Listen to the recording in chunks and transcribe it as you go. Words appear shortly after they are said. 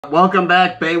Welcome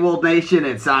back, Beowulf Nation.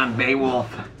 It's on Beowulf,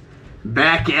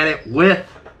 back at it with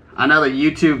another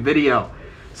YouTube video.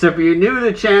 So if you're new to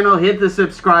the channel, hit the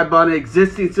subscribe button.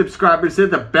 Existing subscribers,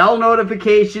 hit the bell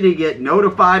notification to get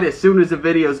notified as soon as the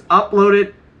video is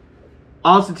uploaded.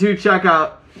 Also, to check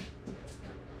out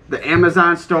the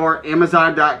Amazon store,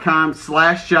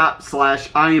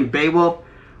 amazon.com/shop/IamBeowulf.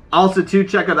 Also, to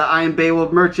check out the I Am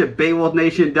Beowulf merch at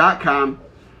BeowulfNation.com.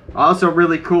 Also,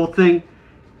 really cool thing.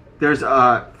 There's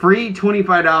a free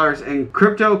 $25 in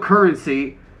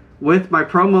cryptocurrency with my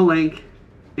promo link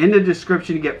in the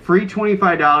description. You get free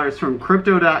 $25 from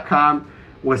crypto.com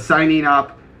with signing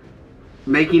up,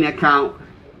 making an account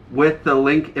with the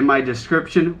link in my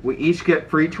description. We each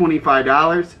get free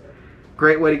 $25.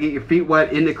 Great way to get your feet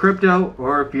wet into crypto,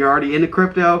 or if you're already into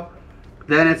crypto,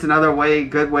 then it's another way,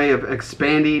 good way of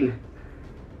expanding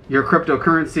your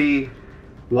cryptocurrency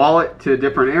wallet to a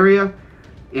different area.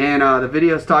 And the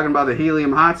video is talking about the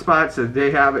Helium Hotspot, so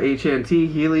they have AT&T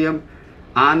Helium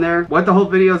on there. What the whole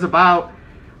video is about,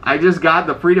 I just got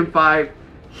the FreedomFi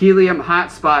Helium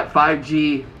Hotspot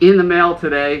 5G in the mail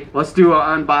today. Let's do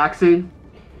an unboxing.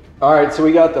 All right, so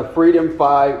we got the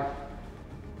FreedomFi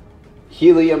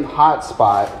Helium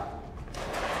Hotspot.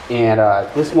 And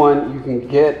this one, you can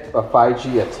get a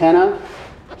 5G antenna.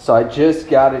 So I just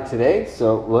got it today,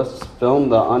 so let's film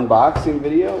the unboxing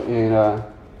video. And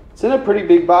it's in a pretty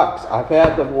big box. I've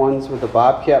had the ones with the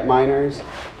Bobcat miners,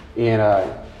 and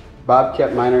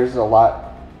Bobcat miners is a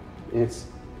lot, it's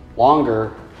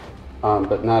longer,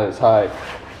 but not as high.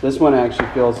 This one actually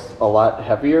feels a lot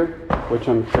heavier, which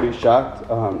I'm pretty shocked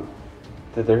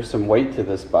that there's some weight to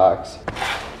this box.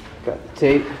 Got the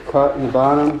tape cut in the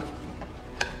bottom.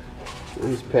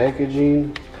 Nice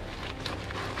packaging.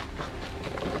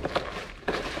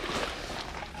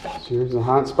 Here's the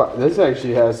hotspot. This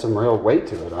actually has some real weight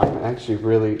to it. I'm actually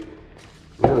really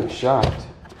shocked.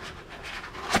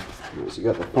 So you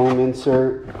got the foam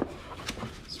insert.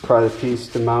 It's probably the piece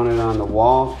to mount it on the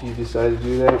wall if you decide to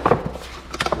do that.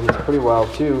 And it's pretty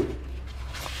wild too.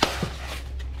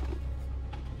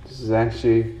 This is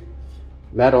actually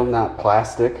metal, not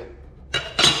plastic.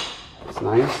 It's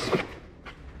nice.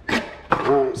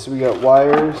 Alright, so we got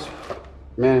wires.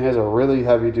 Man, it has a really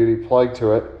heavy duty plug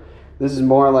to it. This is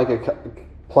more like a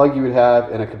plug you would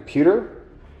have in a computer,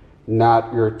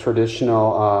 not your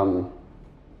traditional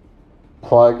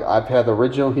plug. I've had the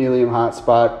original Helium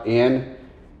Hotspot and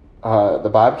the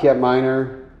Bobcat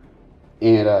miner,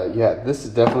 and yeah, this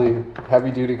is definitely heavy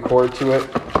duty cord to it.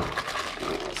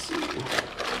 Let's see.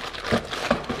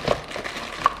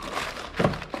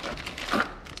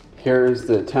 Here's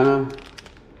the antenna.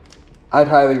 I'd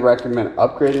highly recommend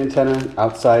upgrading antenna.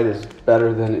 Outside is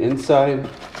better than inside.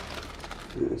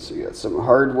 So you got some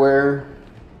hardware.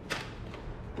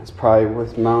 That's probably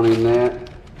worth mounting that.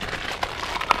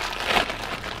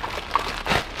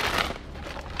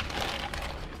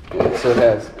 And so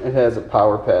it has a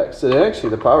power pack. So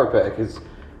actually the power pack is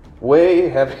way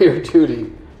heavier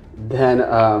duty than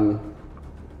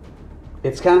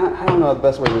it's kind of, I don't know the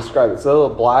best way to describe it. It's a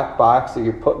little black box that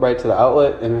you put right to the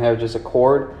outlet and have just a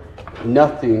cord.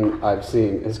 Nothing I've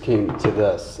seen has came to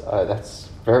this. That's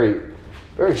very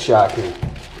shocking.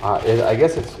 I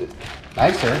guess it's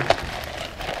nicer.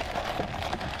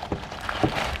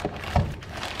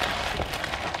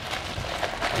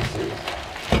 Let's see.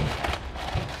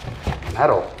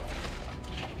 Metal.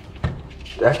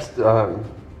 That's yeah,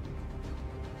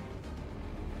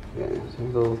 it's a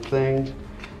little thing.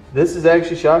 This is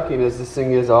actually shocking, as this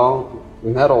thing is all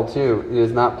metal too. It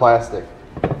is not plastic.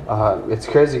 It's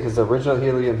crazy because the original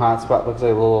Helium Hotspot looks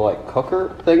like a little like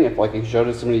cooker thing. If like you showed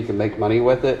it to somebody, you can make money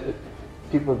with it.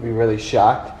 People would be really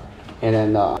shocked. And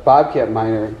then Bobcat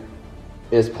miner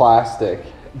is plastic.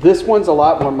 This one's a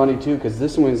lot more money too, because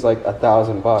this one's like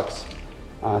 $1,000,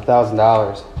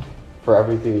 $1,000 for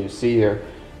everything you see here.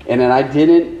 And then I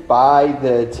didn't buy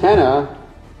the antenna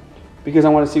because I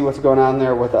want to see what's going on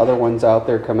there with the other ones out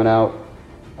there coming out.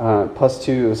 Plus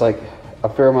two, it was like a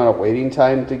fair amount of waiting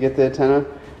time to get the antenna.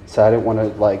 So I didn't want to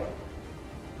like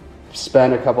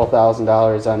spend a couple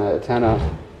 $1,000s on an antenna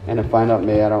and then find out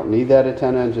maybe I don't need that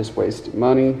antenna and just waste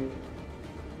money.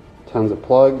 Tons of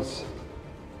plugs.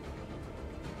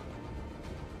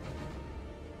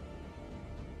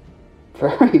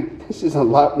 This is a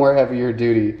lot more heavier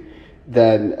duty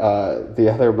than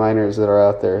the other miners that are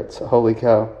out there. It's holy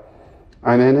cow.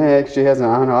 And then it actually has an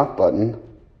on-off button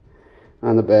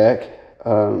on the back.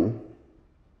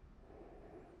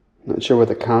 Not sure what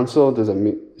the console does.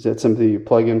 Is that something you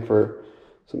plug in for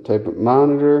some type of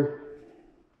monitor?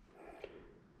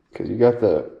 Because you got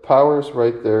the powers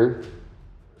right there.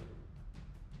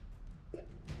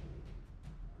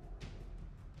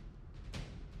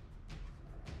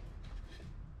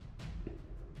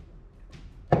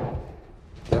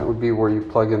 would be where you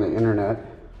plug in the internet.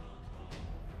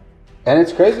 And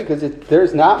it's crazy because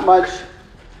there's not much,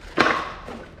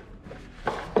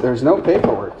 there's no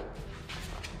paperwork.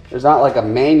 There's not like a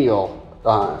manual.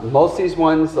 Most of these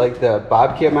ones, like the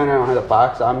Bobcat miner, I don't have the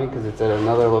box on me because it's at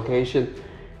another location.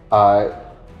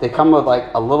 They come with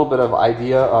like a little bit of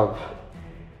idea of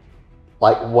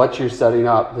like what you're setting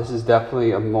up. This is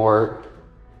definitely a more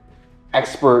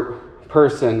expert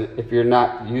person if you're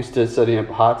not used to setting up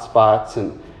hotspots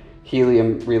and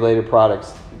helium related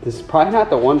products. This is probably not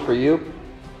the one for you,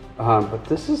 but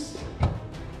this is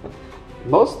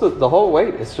most of the whole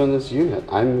weight is from this unit.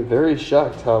 I'm very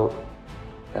shocked how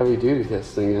heavy duty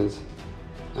this thing is.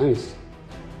 Nice.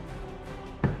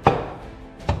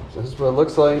 So this is what it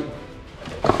looks like.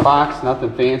 Box,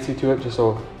 nothing fancy to it, just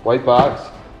a white box,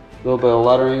 a little bit of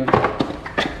lettering,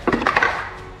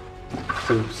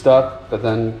 some stuff, but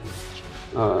then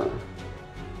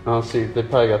I'll see, they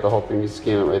probably got the whole thing. You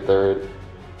scan it right there,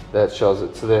 that shows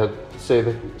it. So they have, say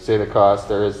the cost,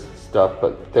 there is stuff,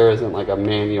 but there isn't like a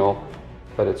manual,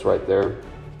 but it's right there.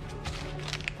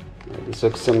 This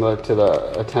looks similar to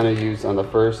the antenna used on the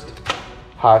first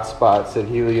hotspots that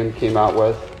Helium came out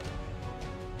with.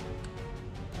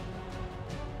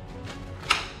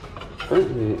 Very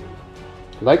neat.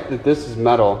 I like that this is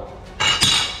metal.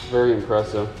 Very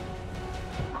impressive.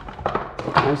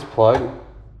 Nice plug.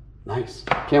 Nice.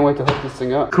 Can't wait to hook this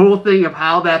thing up. Cool thing of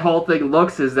how that whole thing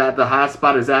looks is that the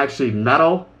hotspot is actually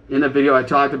metal. In the video I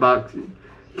talked about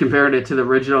comparing it to the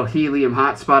original Helium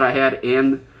hotspot I had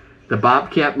and the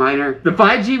Bobcat miner. The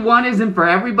 5G one isn't for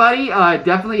everybody.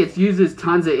 Definitely it uses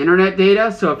tons of internet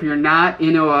data. So if you're not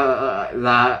into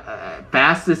the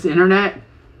fastest internet,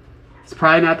 it's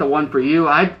probably not the one for you.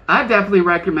 I definitely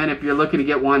recommend if you're looking to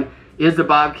get one is the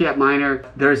Bobcat miner.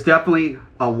 There's definitely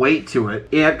a weight to it.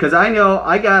 And because I know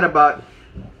I got about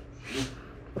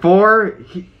 4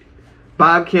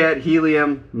 Bobcat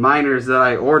Helium miners that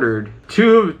I ordered.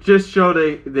 2 just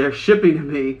showed they're shipping to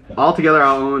me. Altogether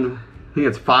I'll own, I think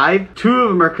it's 5. 2 of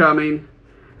them are coming.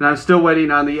 And I'm still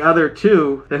waiting on the other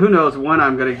 2. Who knows when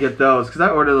I'm going to get those. Because I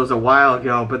ordered those a while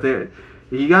ago. But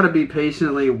you got to be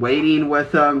patiently waiting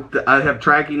with them. I have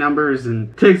tracking numbers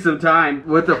and take some time.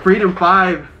 With the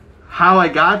FreedomFi, how I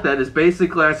got that is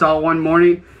basically I saw one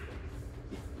morning,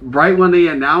 right when they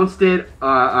announced it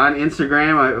on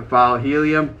Instagram, I follow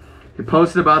Helium. They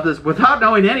posted about this without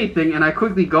knowing anything, and I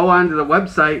quickly go onto the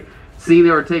website, seeing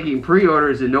they were taking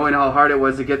pre-orders and knowing how hard it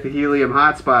was to get the Helium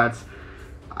hotspots.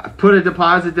 I put a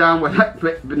deposit down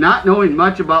but not knowing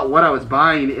much about what I was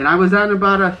buying, and I was on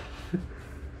about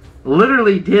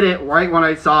literally did it right when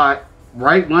I saw it,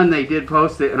 right when they did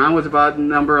post it, and I was about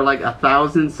number like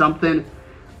 1,000 something,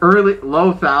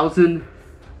 low 1,000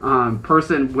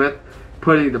 person with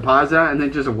putting a deposit on, and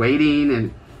then just waiting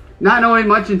and not knowing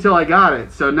much until I got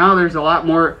it. So now there's a lot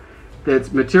more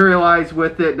that's materialized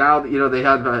with it. Now, you know, they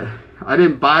have I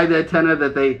didn't buy the antenna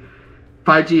that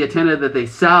 5G antenna that they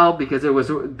sell, because it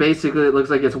was basically, it looks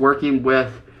like it's working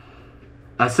with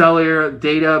a cellular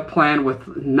data plan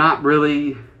with not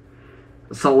really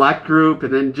a select group.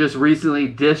 And then just recently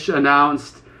Dish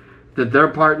announced that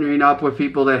they're partnering up with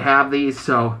people that have these.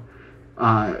 So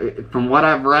from what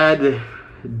I've read,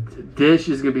 Dish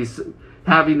is going to be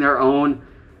having their own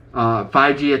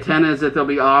 5G antennas that they'll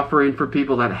be offering for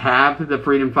people that have the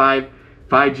FreedomFi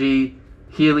 5G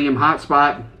Helium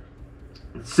hotspot.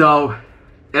 So,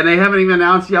 and they haven't even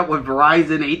announced yet with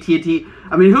Verizon, AT&T.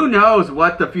 I mean, who knows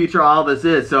what the future of all this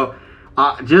is. So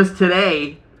just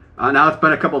today, now it's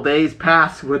been a couple days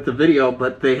past with the video,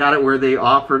 but they had it where they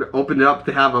opened it up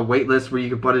to have a wait list where you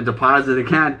could put a deposit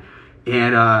again.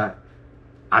 And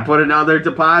I put another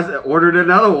deposit, ordered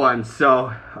another one.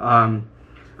 So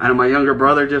I know my younger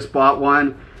brother just bought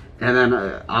one, and then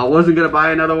I wasn't going to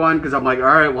buy another one because I'm like, all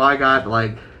right, well, I got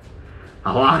like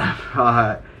a lot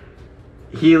of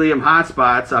Helium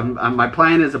hotspots. My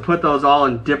plan is to put those all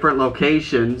in different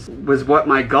locations, was what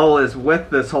my goal is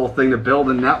with this whole thing, to build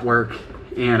a network.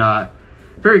 And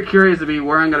very curious to be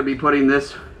where I'm going to be putting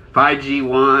this 5G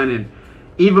one. And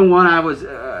even when I was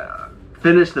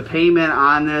finished the payment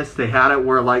on this, they had it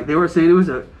where, like, they were saying it was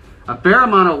a fair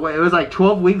amount of wait. It was like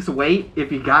 12 weeks wait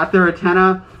if you got their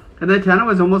antenna, and the antenna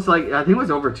was almost like, I think it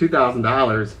was over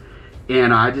 $2,000.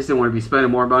 And I just didn't want to be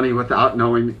spending more money without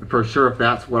knowing for sure if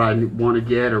that's what I want to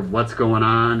get or what's going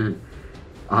on. And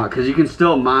because you can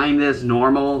still mine this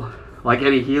normal, like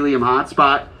any Helium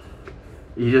hotspot,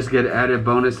 you just get added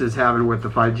bonuses having with the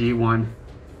 5G one.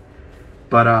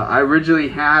 But I originally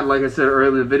had, like I said earlier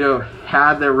in the video,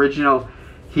 had the original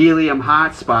Helium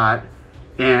hotspot,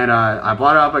 and I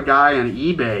bought it off a guy on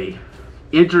eBay.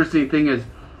 Interesting thing is,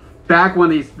 back when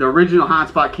the original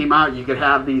Hotspot came out, you could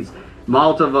have these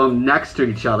multiple of them next to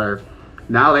each other.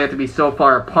 Now they have to be so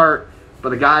far apart. But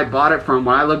the guy I bought it from,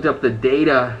 when I looked up the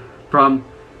data from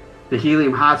the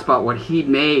Helium Hotspot, what he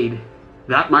made,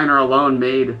 that miner alone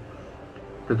made,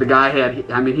 that the guy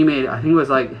had, I mean, he made, I think it was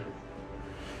like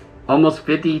almost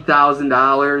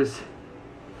 $50,000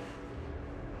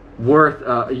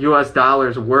 worth, US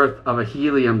dollars worth of a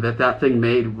Helium that thing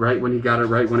made right when he got it,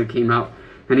 right when it came out.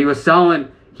 And he was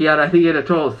selling, he had, I think he had a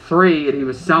total of 3, and he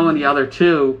was selling the other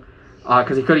 2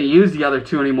 because he couldn't use the other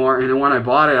 2 anymore. And then when I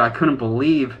bought it, I couldn't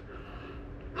believe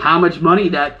how much money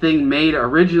that thing made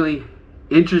originally.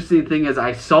 Interesting thing is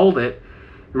I sold it,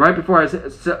 and right before I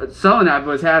was selling it, I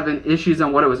was having issues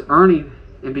on what it was earning,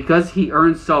 and because he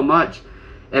earned so much,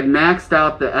 it maxed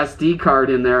out the SD card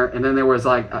in there. And then there was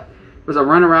like it was a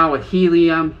run around with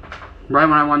Helium right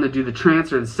when I wanted to do the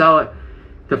transfer and sell it,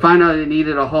 to find out it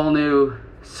needed a whole new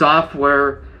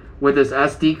software with this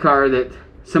SD card that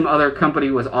some other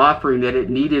company was offering, that it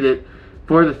needed it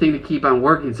for the thing to keep on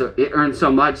working. So it earned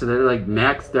so much that it like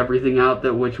maxed everything out,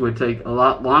 that which would take a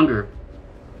lot longer.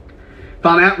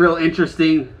 Found that real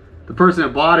interesting. The person that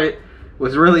bought it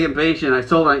was really impatient. I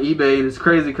sold it on eBay, and it's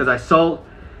crazy because I sold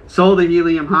the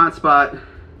Helium Hotspot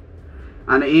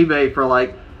on eBay for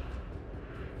like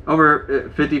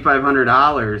over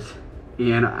 $5,500,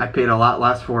 and I paid a lot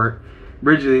less for it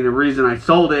originally. The reason I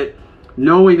sold it,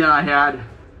 knowing that I had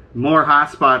more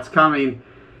Hotspots coming,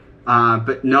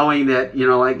 but knowing that, you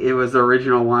know, like it was the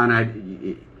original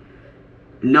one,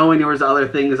 knowing there was other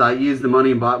things, I used the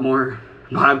money and bought more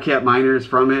Bobcat miners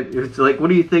from it. It's like, what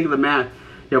do you think of the math?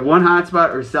 You have one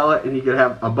hotspot or sell it, and you could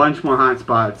have a bunch more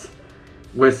hotspots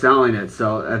with selling it.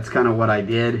 So that's kind of what I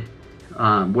did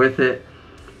with it.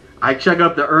 I checked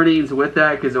up the earnings with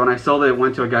that, because when I sold it, it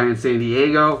went to a guy in San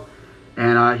Diego,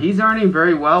 and he's earning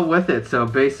very well with it. So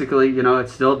basically, you know, it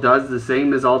still does the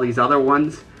same as all these other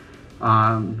ones.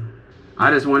 I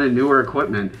just wanted newer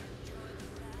equipment.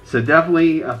 So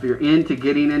definitely, if you're into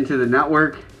getting into the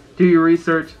network, do your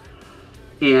research.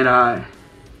 And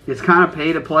it's kind of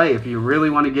pay to play. If you really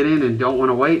want to get in and don't want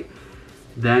to wait,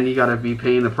 then you got to be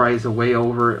paying the price way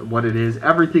over what it is.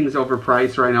 Everything's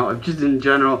overpriced right now. Just in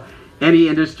general, any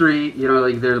industry, you know,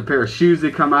 like there's a pair of shoes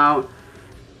that come out,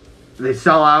 they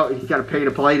sell out, you got to pay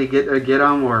to play to get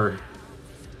them, or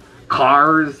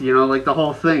cars, you know, like the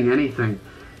whole thing, anything.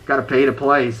 Got to pay to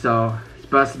play, so it's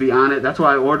best to be on it. That's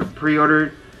why I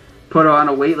pre-ordered, put on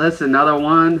a wait list, another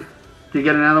one, to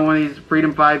get another one of these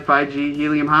FreedomFi 5G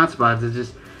Helium hotspots. It's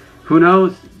just, who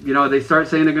knows, you know, they start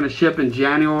saying they're going to ship in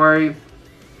January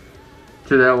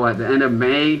to the end of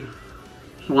May.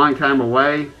 It's a long time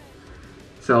away.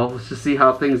 So let's just see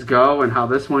how things go and how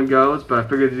this one goes. But I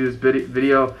figured to do this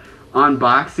video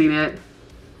unboxing it.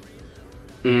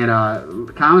 And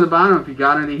comment at the bottom if you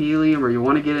got into Helium or you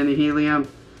want to get into Helium.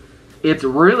 It's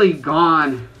really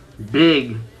gone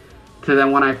big to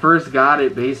then when I first got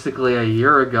it basically a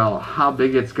year ago, how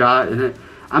big it's got. And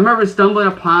I remember stumbling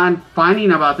upon,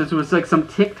 finding about this. It was like some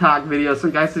TikTok video.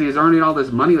 Some guy said he was earning all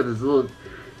this money with this little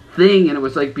thing, and it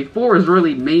was like, before it was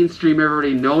really mainstream,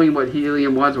 everybody knowing what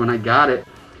Helium was when I got it.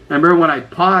 I remember when I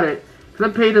bought it, because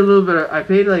I paid a little bit I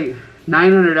paid like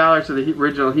 $900 for the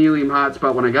original Helium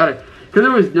hotspot when I got it, because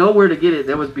there was nowhere to get it.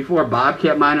 That was before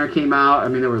Bobcat Miner came out. I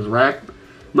mean, there was Rack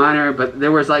Miner, but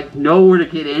there was like nowhere to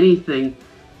get anything.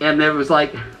 And it was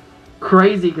like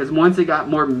crazy, because once it got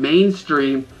more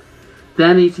mainstream,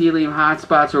 then these Helium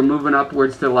hotspots were moving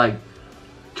upwards to like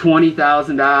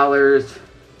 $20,000.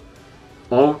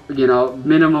 Oh, you know,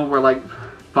 minimum were like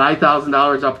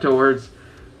 $5,000 up towards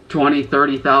 $20,000,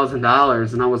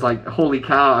 $30,000. And I was like, holy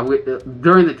cow.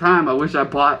 During the time, I wish I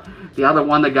bought the other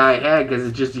one the guy had, because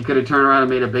it's just, you could have turned around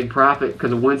and made a big profit,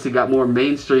 because once it got more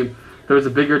mainstream, there was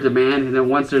a bigger demand. And then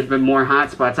once there's been more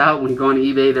hotspots out, when you go on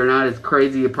eBay, they're not as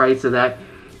crazy a price of that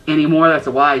anymore. That's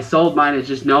why I sold mine, is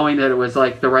just knowing that it was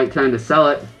like the right time to sell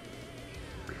it,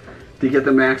 to get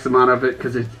the max amount of it,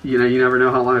 because it's, you know, you never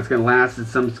know how long it's going to last, and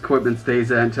some equipment stays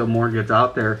there until more gets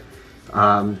out there.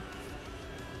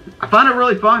 I found it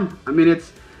really fun. I mean,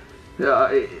 it's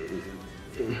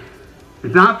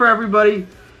not for everybody.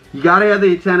 You got to have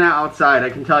the antenna outside, I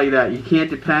can tell you that. You can't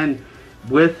depend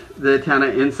with the antenna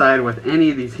inside with any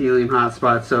of these Helium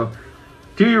hotspots. So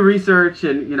do your research,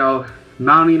 and, you know,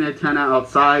 mounting an antenna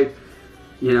outside,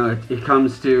 you know, it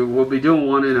comes to, we'll be doing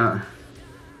one in a,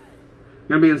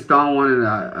 going to be installing one in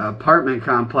an apartment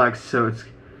complex. So it's,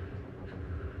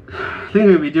 I think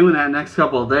we'll be doing that next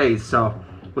couple of days. So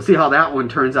we'll see how that one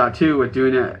turns out too, with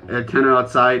doing an antenna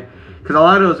outside. Because a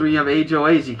lot of those, when you have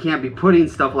HOAs, you can't be putting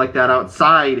stuff like that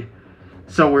outside.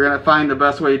 So we're going to find the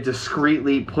best way,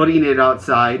 discreetly putting it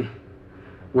outside,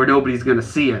 where nobody's gonna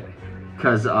see it,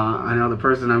 because I know the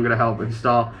person I'm gonna help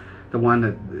install, the one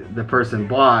that the person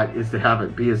bought, is to have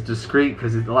it be as discreet,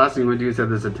 because the last thing you want to do is have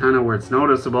this antenna where it's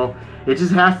noticeable. It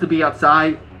just has to be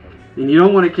outside, and you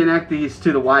don't want to connect these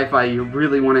to the Wi-Fi. You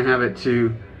really want to have it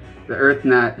to the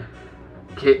EarthNet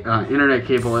internet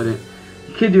cable in it.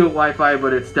 You could do a Wi-Fi,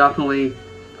 but it's definitely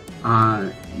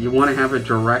you want to have it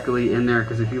directly in there,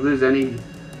 because if you lose any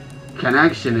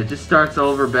connection, it just starts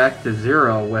over back to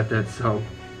zero with it. So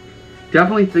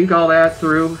definitely think all that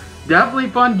through. Definitely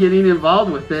fun getting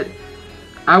involved with it.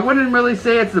 I wouldn't really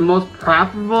say it's the most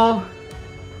profitable.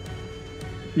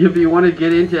 If you want to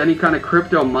get into any kind of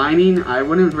crypto mining, I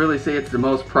wouldn't really say it's the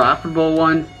most profitable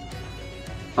one.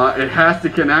 It has to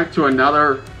connect to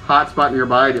another hotspot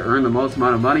nearby to earn the most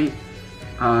amount of money.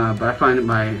 But I find that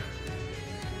my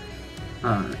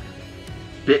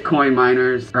Bitcoin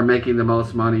miners are making the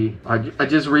most money. I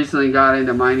just recently got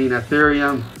into mining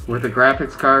Ethereum with a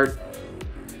graphics card,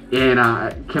 and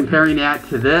comparing that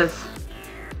to this,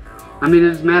 I mean,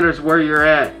 it just matters where you're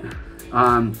at.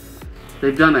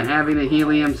 They've done the halving of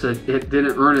Helium, so it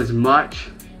didn't earn as much.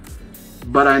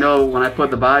 But I know when I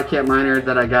put the Bobcat miner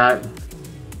that I got,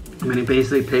 I mean, it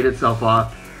basically paid itself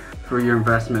off for your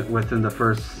investment within the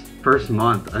first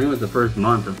month. I think it was the first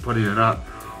month of putting it up.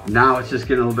 Now it's just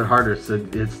getting a little bit harder, so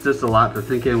it's just a lot to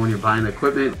think in when you're buying the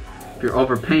equipment. If you're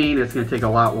overpaying, it's going to take a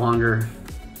lot longer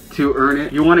to earn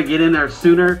it. You want to get in there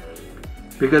sooner,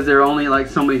 because there are only like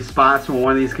so many spots where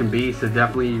one of these can be, so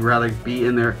definitely you'd rather be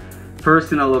in there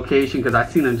first in a location, because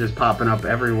I've seen them just popping up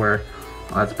everywhere,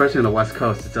 especially on the West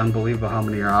Coast. It's unbelievable how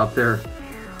many are out there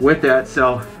with that.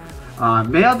 So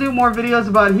maybe I'll do more videos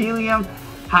about Helium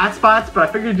hotspots, but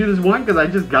I figured I'd do this one because I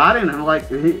just got it and I'm like,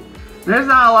 there's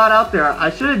not a lot out there. I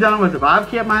should have done it with the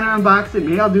Bobcat miner unboxing.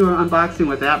 Maybe I'll do an unboxing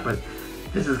with that, but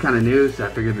this is kind of new, so I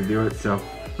figured to do it. So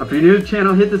if you're new to the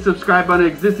channel, hit the subscribe button.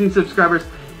 Existing subscribers,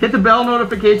 hit the bell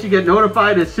notification, get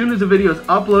notified as soon as the video is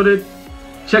uploaded.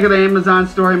 Check out the Amazon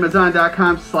store,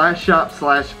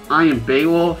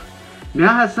 amazon.com/shop/IamBeowulf.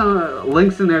 Now I have some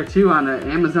links in there too on the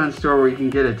Amazon store where you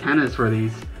can get antennas for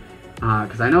these,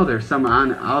 because I know there's some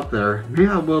out there. Maybe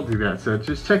I will do that, so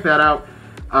just check that out.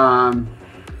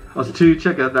 Also too,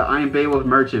 check out the I Am Beowulf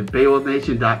merch at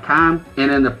BeowulfNation.com,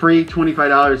 and then the free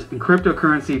 $25 in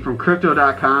cryptocurrency from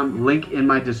Crypto.com. Link in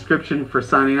my description for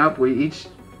signing up. With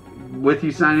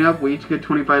you signing up, we each get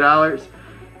 $25,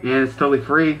 and it's totally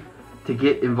free to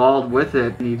get involved with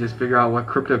it. And you just figure out what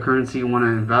cryptocurrency you want to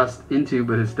invest into,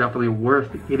 but it's definitely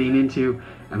worth getting into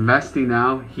investing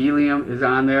now. Helium is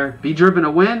on there. Be driven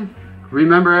to win.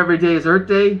 Remember, every day is Earth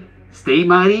Day. Stay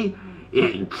mighty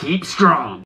and keep strong.